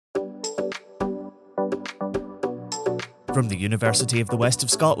From the University of the West of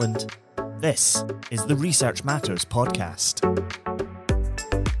Scotland, this is the Research Matters podcast.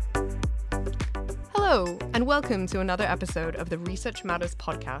 Hello, and welcome to another episode of the Research Matters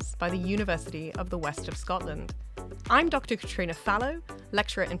podcast by the University of the West of Scotland. I'm Dr Catriona Fallow,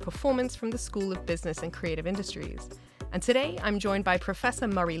 lecturer in performance from the School of Business and Creative Industries. And today I'm joined by Professor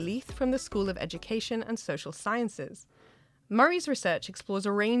Murray Leith from the School of Education and Social Sciences. Murray's research explores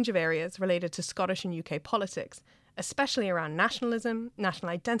a range of areas related to Scottish and UK politics, especially around nationalism, national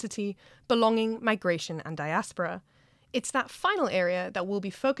identity, belonging, migration and diaspora. It's that final area that we'll be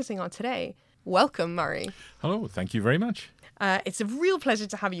focusing on today. Welcome, Murray. Hello, thank you very much. It's a real pleasure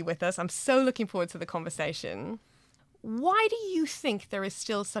to have you with us. I'm so looking forward to the conversation. Why do you think there is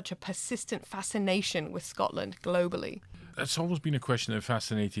still such a persistent fascination with Scotland globally? That's always been a question that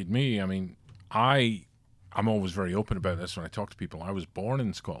fascinated me. I mean, I'm always very open about this when I talk to people. I was born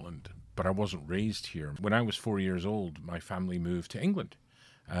in Scotland, but I wasn't raised here. When I was 4 years old, my family moved to England.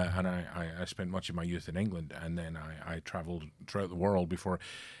 And I spent much of my youth in England, and then I travelled throughout the world before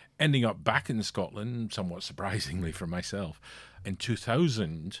ending up back in Scotland, somewhat surprisingly for myself, in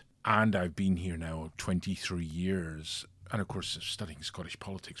 2000. And I've been here now 23 years. And of course, studying Scottish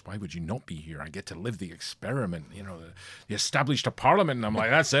politics, why would you not be here? I get to live the experiment, the established a parliament. And I'm like,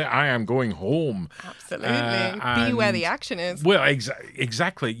 that's it, I am going home. Absolutely. Be where the action is. Well,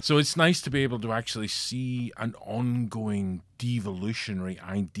 exactly. So it's nice to be able to actually see an ongoing devolutionary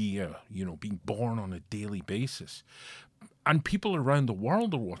idea, being born on a daily basis. And people around the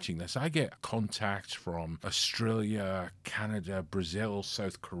world are watching this. I get contacts from Australia, Canada, Brazil,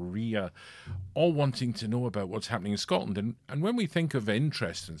 South Korea, all wanting to know about what's happening in Scotland. And when we think of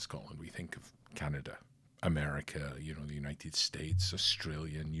interest in Scotland, we think of Canada, America, the United States,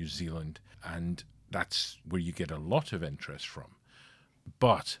 Australia, New Zealand. And that's where you get a lot of interest from.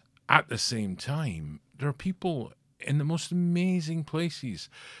 But at the same time, there are people in the most amazing places.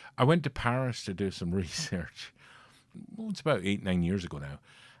 I went to Paris to do some research. Well, it's about 8-9 years ago now,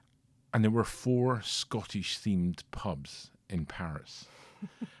 and there were 4 Scottish-themed pubs in Paris.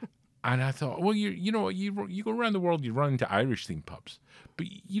 And I thought, well, you go around the world, you run into Irish-themed pubs, but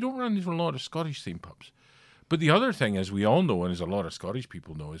you don't run into a lot of Scottish-themed pubs. But the other thing, as we all know, and as a lot of Scottish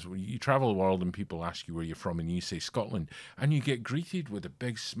people know, is when you travel the world and people ask you where you're from and you say Scotland, and you get greeted with a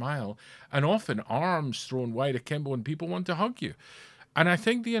big smile and often arms thrown wide akimbo and people want to hug you. And I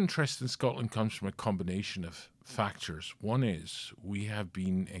think the interest in Scotland comes from a combination of factors. One is we have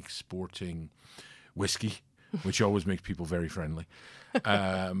been exporting whiskey, which always makes people very friendly.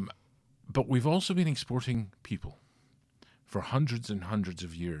 But we've also been exporting people for hundreds and hundreds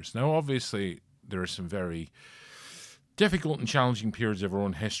of years. Now, obviously, there are some very difficult and challenging periods of our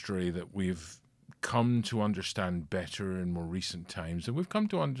own history that we've come to understand better in more recent times. And we've come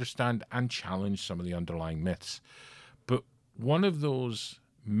to understand and challenge some of the underlying myths. But one of those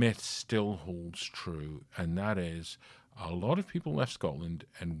myths still holds true, and that is a lot of people left Scotland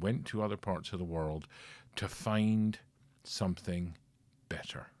and went to other parts of the world to find something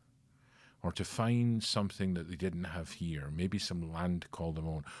better, or to find something that they didn't have here, maybe some land to call them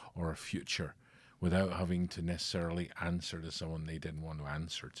own, or a future, without having to necessarily answer to someone they didn't want to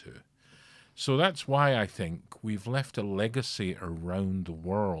answer to. So that's why I think we've left a legacy around the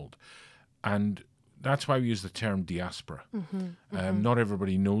world, and that's why we use the term diaspora. Not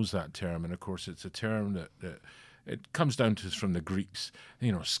everybody knows that term, and of course it's a term that it comes down to from the Greeks,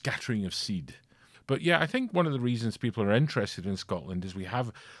 scattering of seed. But yeah, I think one of the reasons people are interested in Scotland is we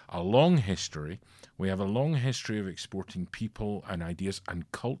have a long history. We have a long history of exporting people and ideas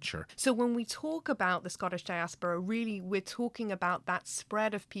and culture. So when we talk about the Scottish diaspora, really we're talking about that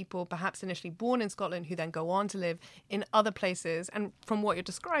spread of people perhaps initially born in Scotland who then go on to live in other places. And from what you're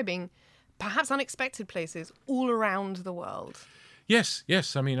describing, perhaps unexpected places all around the world. Yes.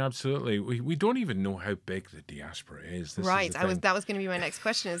 I mean, absolutely. We don't even know how big the diaspora is. Right. That was going to be my next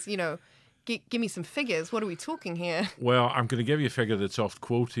question is, give me some figures. What are we talking here? Well, I'm going to give you a figure that's oft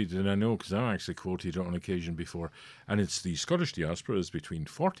quoted, and I know because I've actually quoted it on occasion before, and it's the Scottish diaspora is between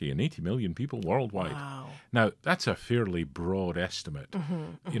 40 and 80 million people worldwide. Wow. Now, that's a fairly broad estimate.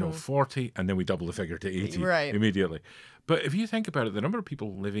 40, and then we double the figure to 80 immediately. But if you think about it, the number of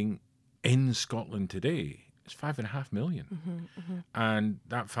people living in Scotland today is 5.5 million. And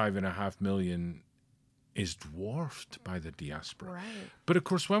that 5.5 million is dwarfed by the diaspora. Right. But of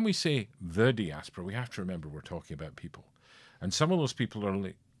course, when we say the diaspora, we have to remember we're talking about people. And some of those people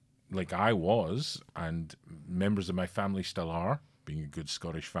are like I was, and members of my family still are, being a good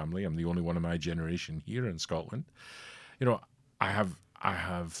Scottish family. I'm the only one of my generation here in Scotland. I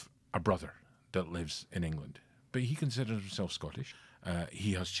have a brother that lives in England, but he considers himself Scottish.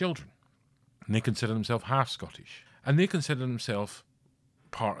 He has children, and they consider themselves half Scottish. And they consider themselves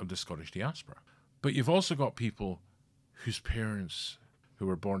part of the Scottish diaspora. But you've also got people who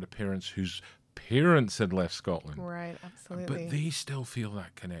were born to parents whose parents had left Scotland. Right, absolutely. But they still feel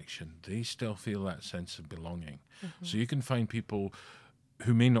that connection. They still feel that sense of belonging. So you can find people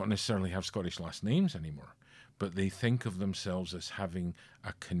who may not necessarily have Scottish last names anymore, but they think of themselves as having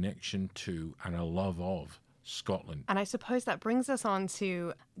a connection to and a love of Scotland. And I suppose that brings us on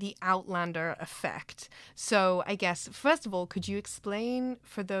to the Outlander Effect. So I guess, first of all, could you explain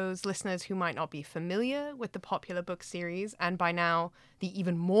for those listeners who might not be familiar with the popular book series, and by now the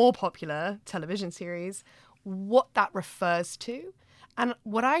even more popular television series, what that refers to? And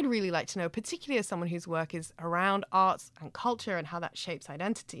what I'd really like to know, particularly as someone whose work is around arts and culture and how that shapes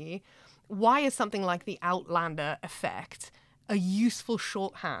identity, why is something like the Outlander Effect a useful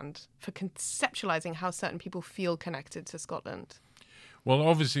shorthand for conceptualizing how certain people feel connected to Scotland? Well,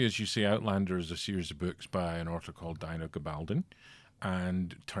 obviously, as you say, Outlander is a series of books by an author called Diana Gabaldon,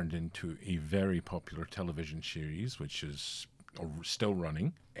 and turned into a very popular television series, which is still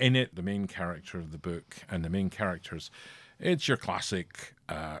running. In it, the main character of the book and the main characters, it's your classic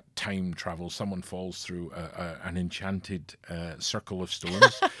time travel. Someone falls through an enchanted circle of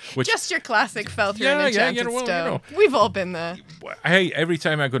stones. Which, just your classic fell through an enchanted stone. We've all been there. Hey, every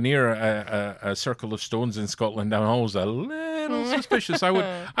time I go near a circle of stones in Scotland, I'm always a little suspicious.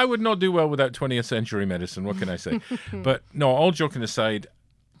 I would not do well without 20th century medicine. What can I say? But no, all joking aside,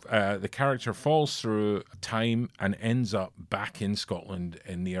 the character falls through time and ends up back in Scotland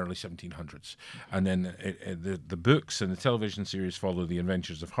in the early 1700s. And then the books and the television series follow the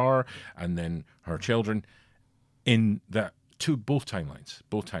adventures of her and then her children in that both timelines,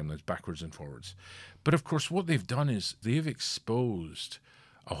 backwards and forwards. But of course, what they've done is they've exposed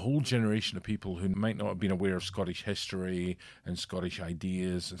a whole generation of people who might not have been aware of Scottish history and Scottish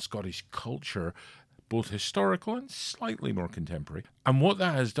ideas and Scottish culture, both historical and slightly more contemporary. And what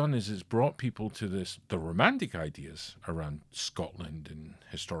that has done is it's brought people to the romantic ideas around Scotland and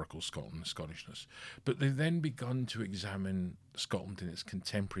historical Scotland, Scottishness. But they've then begun to examine Scotland in its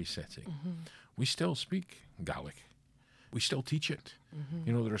contemporary setting. We still speak Gaelic. We still teach it.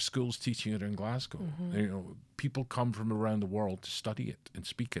 You know, there are schools teaching it in Glasgow. You know, people come from around the world to study it and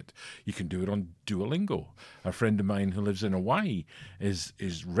speak it. You can do it on Duolingo. A friend of mine who lives in Hawaii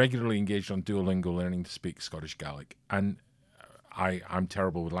is regularly engaged on Duolingo learning to speak Scottish Gaelic. And I'm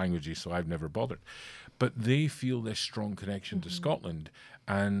terrible with languages, so I've never bothered. But they feel this strong connection to Scotland.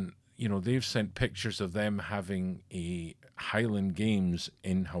 And, you know, they've sent pictures of them having a Highland Games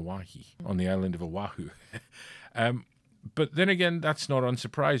in Hawaii, on the island of Oahu. But then again, that's not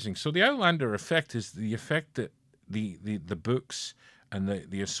unsurprising. So the Outlander Effect is the effect that the books and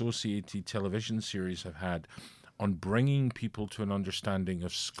the associated television series have had on bringing people to an understanding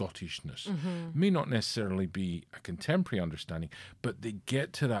of Scottishness. May not necessarily be a contemporary understanding, but they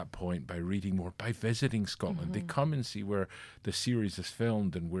get to that point by reading more, by visiting Scotland. They come and see where the series is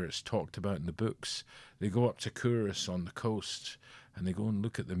filmed and where it's talked about in the books. They go up to Coorous on the coast and they go and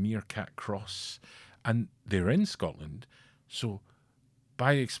look at the Meerkat Cross. And they're in Scotland, so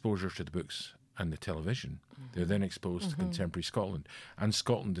by exposure to the books and the television, they're then exposed to contemporary Scotland. And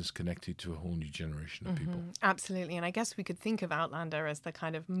Scotland is connected to a whole new generation of people. Absolutely. And I guess we could think of Outlander as the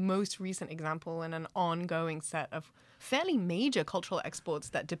kind of most recent example in an ongoing set of fairly major cultural exports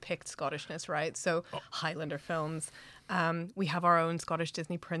that depict Scottishness, right? So Highlander films. We have our own Scottish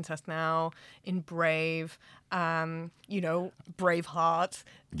Disney princess now in Brave, Braveheart.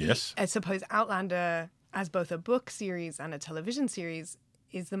 Yes. I suppose Outlander, as both a book series and a television series,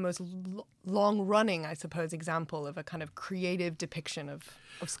 is the most long-running, I suppose, example of a kind of creative depiction of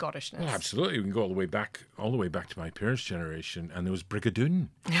Scottishness. Well, absolutely. We can go all the way back to my parents' generation, and there was Brigadoon,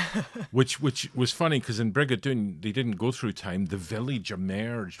 which was funny because in Brigadoon they didn't go through time. The village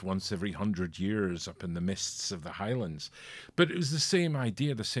emerged once every 100 years up in the mists of the Highlands, but it was the same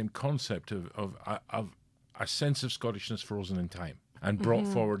idea, the same concept of a sense of Scottishness frozen in time and brought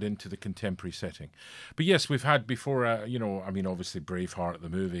forward into the contemporary setting. But yes, we've had before, obviously Braveheart, the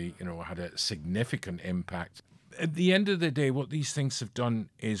movie, had a significant impact. At the end of the day, what these things have done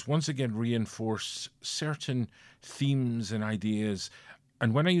is once again reinforce certain themes and ideas.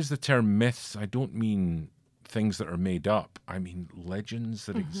 And when I use the term myths, I don't mean things that are made up. I mean legends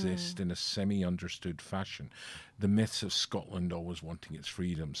that exist in a semi-understood fashion. The myths of Scotland always wanting its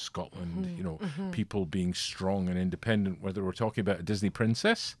freedom, Scotland, people being strong and independent, whether we're talking about a Disney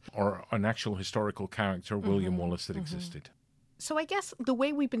princess or an actual historical character, William Wallace, that existed. So I guess the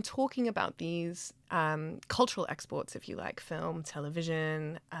way we've been talking about these cultural exports, if you like, film,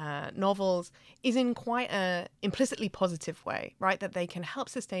 television, novels, is in quite a implicitly positive way, right? That they can help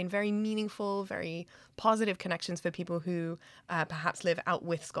sustain very meaningful, very positive connections for people who perhaps live out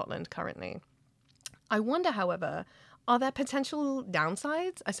with Scotland currently. I wonder, however, are there potential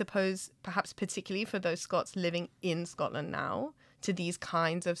downsides, I suppose, perhaps particularly for those Scots living in Scotland now, to these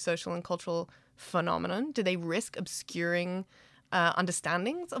kinds of social and cultural phenomenon? Do they risk obscuring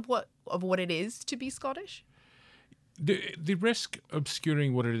understandings of what it is to be Scottish? They risk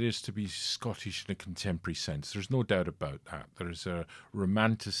obscuring what it is to be Scottish in a contemporary sense. There's no doubt about that. There's a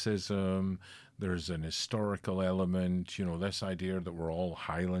romanticism, there's an historical element, this idea that we're all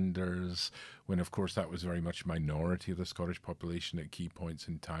Highlanders, when of course that was very much a minority of the Scottish population at key points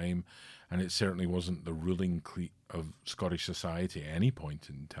in time, and it certainly wasn't the ruling clique of Scottish society at any point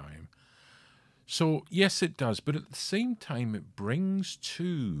in time. So, yes, it does, but at the same time, it brings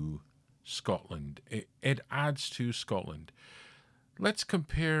to Scotland. It adds to Scotland. Let's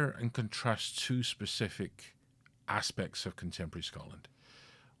compare and contrast two specific aspects of contemporary Scotland.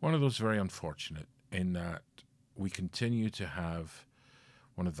 One of those very unfortunate in that we continue to have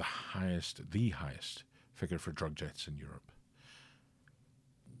one of the highest figure for drug deaths in Europe.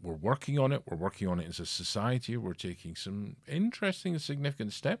 We're working on it. We're working on it as a society. We're taking some interesting and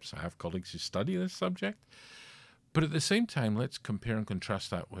significant steps. I have colleagues who study this subject. But at the same time, let's compare and contrast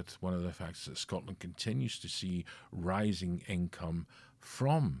that with one of the facts that Scotland continues to see rising income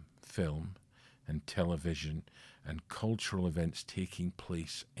from film and television and cultural events taking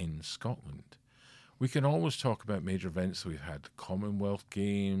place in Scotland. We can always talk about major events. We've had Commonwealth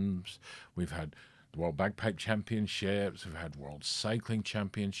Games, we've had the World Bagpipe Championships, we've had World Cycling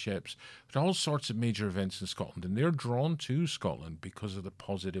Championships, but all sorts of major events in Scotland, and they're drawn to Scotland because of the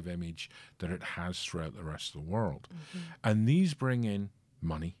positive image that it has throughout the rest of the world. Mm-hmm. And these bring in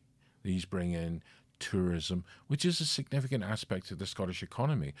money, these bring in tourism, which is a significant aspect of the Scottish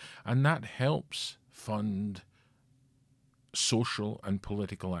economy, and that helps fund social and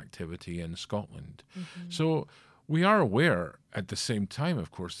political activity in Scotland. Mm-hmm. So we are aware at the same time,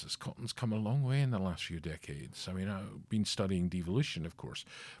 of course, that Scotland's come a long way in the last few decades. I mean, I've been studying devolution, of course,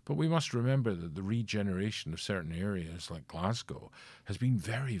 but we must remember that the regeneration of certain areas like Glasgow has been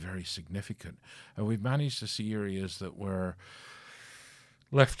very, very significant. And we've managed to see areas that were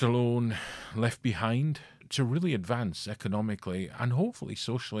left alone, left behind, to really advance economically and hopefully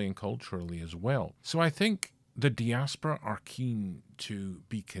socially and culturally as well. So I think the diaspora are keen to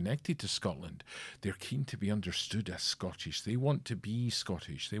be connected to Scotland. They're keen to be understood as Scottish. They want to be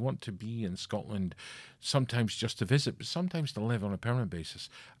Scottish. They want to be in Scotland, sometimes just to visit, but sometimes to live on a permanent basis.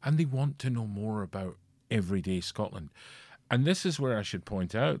 And they want to know more about everyday Scotland. And this is where I should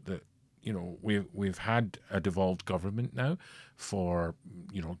point out that, we've had a devolved government now for,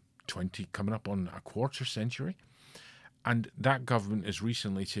 20, coming up on a quarter century. And that government has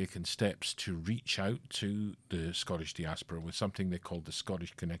recently taken steps to reach out to the Scottish diaspora with something they called the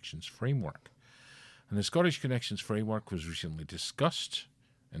Scottish Connections Framework. And the Scottish Connections Framework was recently discussed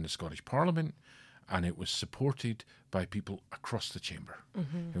in the Scottish Parliament, and it was supported by people across the chamber.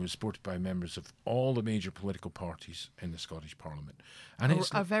 Mm-hmm. It was supported by members of all the major political parties in the Scottish Parliament. And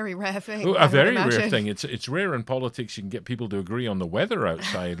it's a very rare thing. A very rare thing. It's rare in politics you can get people to agree on the weather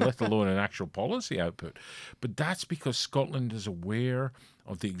outside, let alone an actual policy output. But that's because Scotland is aware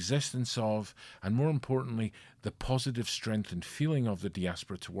of the existence of, and more importantly, the positive strength and feeling of the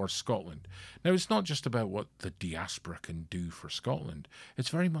diaspora towards Scotland. Now, it's not just about what the diaspora can do for Scotland. It's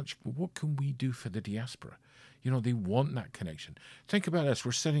very much, what can we do for the diaspora? They want that connection. Think about this.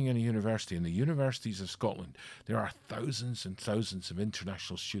 We're sitting in a university. In the universities of Scotland, there are thousands and thousands of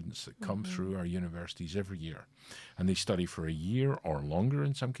international students that come through our universities every year. And they study for a year or longer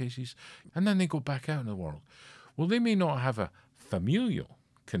in some cases, and then they go back out in the world. Well, they may not have a familial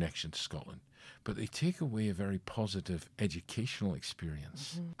connection to Scotland, but they take away a very positive educational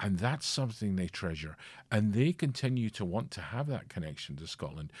experience. Mm-hmm. And that's something they treasure. And they continue to want to have that connection to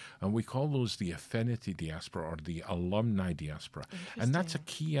Scotland. And we call those the affinity diaspora or the alumni diaspora. And that's a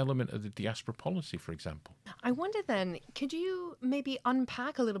key element of the diaspora policy, for example. I wonder then, could you maybe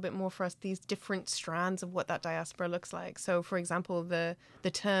unpack a little bit more for us these different strands of what that diaspora looks like? So, for example, the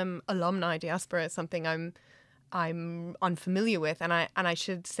term alumni diaspora is something I'm unfamiliar with, and I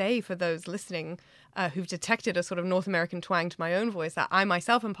should say for those listening who've detected a sort of North American twang to my own voice that I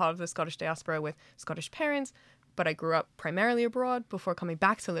myself am part of the Scottish diaspora with Scottish parents, but I grew up primarily abroad before coming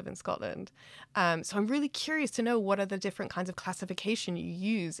back to live in Scotland. So I'm really curious to know what are the different kinds of classification you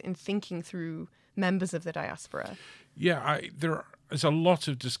use in thinking through members of the diaspora. Yeah, there There's a lot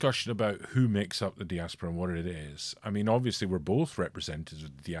of discussion about who makes up the diaspora and what it is. I mean, obviously, we're both representatives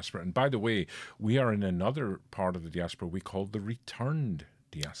of the diaspora. And by the way, we are in another part of the diaspora we call the returned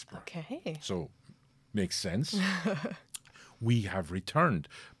diaspora. Okay. So, makes sense. We have returned.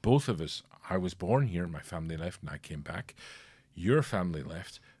 Both of us. I was born here, my family left, and I came back. Your family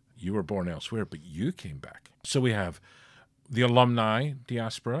left. You were born elsewhere, but you came back. So we have the alumni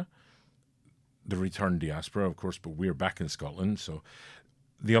diaspora, the returned diaspora, of course, but we're back in Scotland. So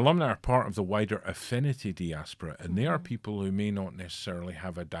the alumni are part of the wider affinity diaspora, and they are people who may not necessarily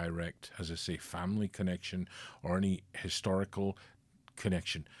have a direct, as I say, family connection or any historical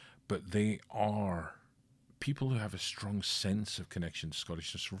connection, but they are people who have a strong sense of connection to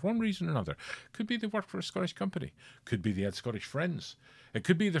Scottishness for one reason or another. Could be they work for a Scottish company. Could be they had Scottish friends. It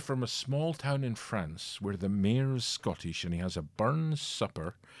could be they're from a small town in France where the mayor's Scottish and he has a Burns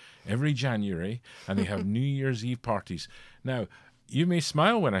supper every January and they have New Year's Eve parties. Now, you may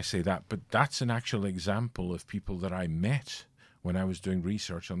smile when I say that, but that's an actual example of people that I met when I was doing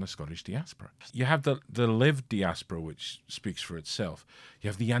research on the Scottish diaspora. You have the lived diaspora, which speaks for itself.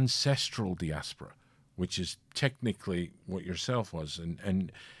 You have the ancestral diaspora, which is technically what yourself was.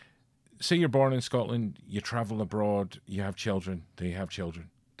 And say you're born in Scotland, you travel abroad, you have children, they have children,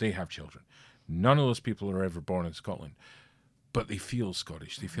 they have children. None of those people are ever born in Scotland, but they feel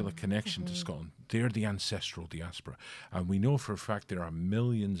Scottish. They feel a connection to Scotland. They're the ancestral diaspora. And we know for a fact there are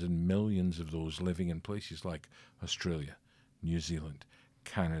millions and millions of those living in places like Australia, New Zealand,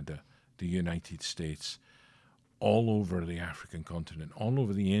 Canada, the United States, all over the African continent, all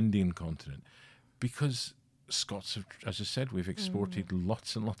over the Indian continent, because Scots have, as I said, we've exported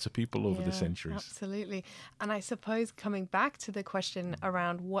lots and lots of people over the centuries. Absolutely. And I suppose coming back to the question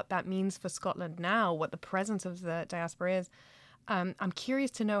around what that means for Scotland now, what the presence of the diaspora is, I'm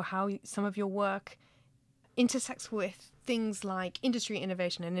curious to know how some of your work intersects with things like industry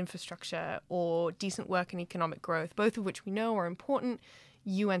innovation and infrastructure or decent work and economic growth, both of which we know are important,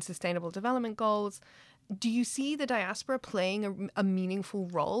 UN Sustainable Development Goals. Do you see the diaspora playing a meaningful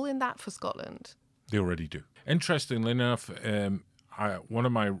role in that for Scotland? They already do. Interestingly enough, one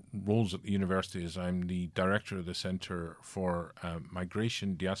of my roles at the university is I'm the director of the Centre for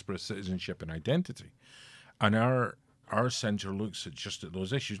Migration, Diaspora, Citizenship and Identity. And our centre looks at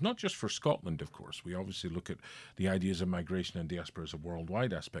those issues, not just for Scotland, of course. We obviously look at the ideas of migration and diaspora as a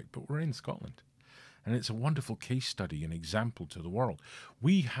worldwide aspect, but we're in Scotland. And it's a wonderful case study, an example to the world.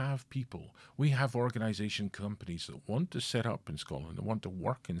 We have people, we have organisation companies that want to set up in Scotland, that want to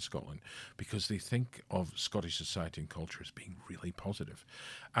work in Scotland, because they think of Scottish society and culture as being really positive.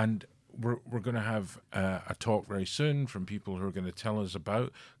 And we're going to have a talk very soon from people who are going to tell us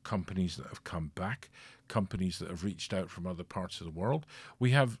about companies that have come back, companies that have reached out from other parts of the world.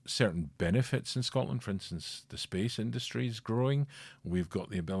 We have certain benefits in Scotland. For instance, the space industry is growing. We've got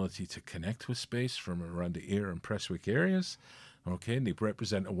the ability to connect with space from around the Ayr and Prestwick areas. Okay, and they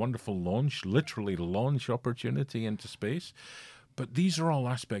represent a wonderful launch, literally launch opportunity into space. But these are all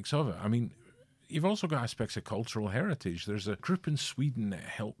aspects of it. I mean, you've also got aspects of cultural heritage. There's a group in Sweden that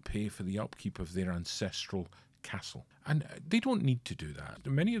helped pay for the upkeep of their ancestral castle. And they don't need to do that.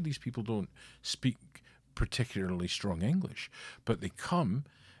 Many of these people don't speak particularly strong English, but they come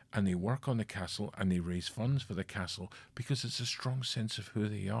and they work on the castle and they raise funds for the castle because it's a strong sense of who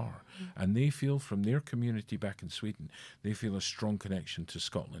they are. And they feel from their community back in Sweden, they feel a strong connection to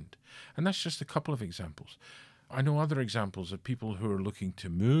Scotland. And that's just a couple of examples. I know other examples of people who are looking to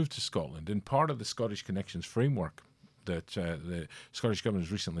move to Scotland, and part of the Scottish Connections framework that the Scottish Government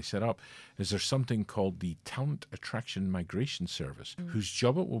has recently set up is there's something called the Talent Attraction Migration Service, whose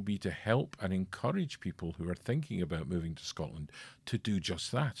job it will be to help and encourage people who are thinking about moving to Scotland to do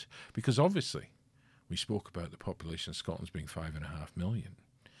just that. Because obviously, we spoke about the population of Scotland as being 5.5 million.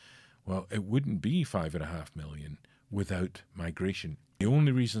 Well, it wouldn't be 5.5 million without migration. The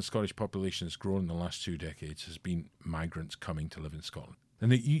only reason Scottish population has grown in the last 2 decades has been migrants coming to live in Scotland.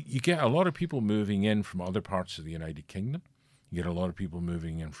 And you get a lot of people moving in from other parts of the United Kingdom. You get a lot of people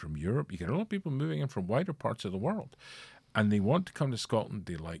moving in from Europe. You get a lot of people moving in from wider parts of the world. And they want to come to Scotland.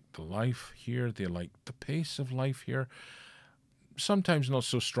 They like the life here. They like the pace of life here. Sometimes not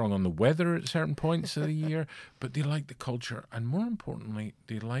so strong on the weather at certain points of the year, but they like the culture. And more importantly,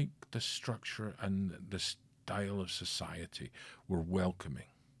 they like the structure and the style of society. We're welcoming.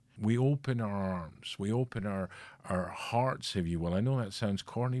 We open our arms. We open our hearts, if you will. I know that sounds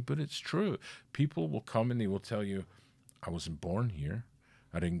corny, but it's true. People will come and they will tell you, I wasn't born here.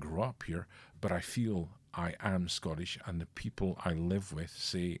 I didn't grow up here, but I feel I am Scottish, and the people I live with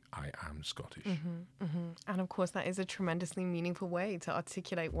say I am Scottish. And of course, that is a tremendously meaningful way to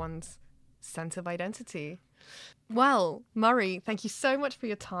articulate one's sense of identity. Well, Murray, thank you so much for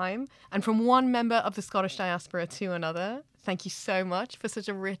your time. And from one member of the Scottish diaspora to another, thank you so much for such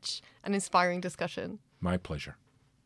a rich and inspiring discussion. My pleasure.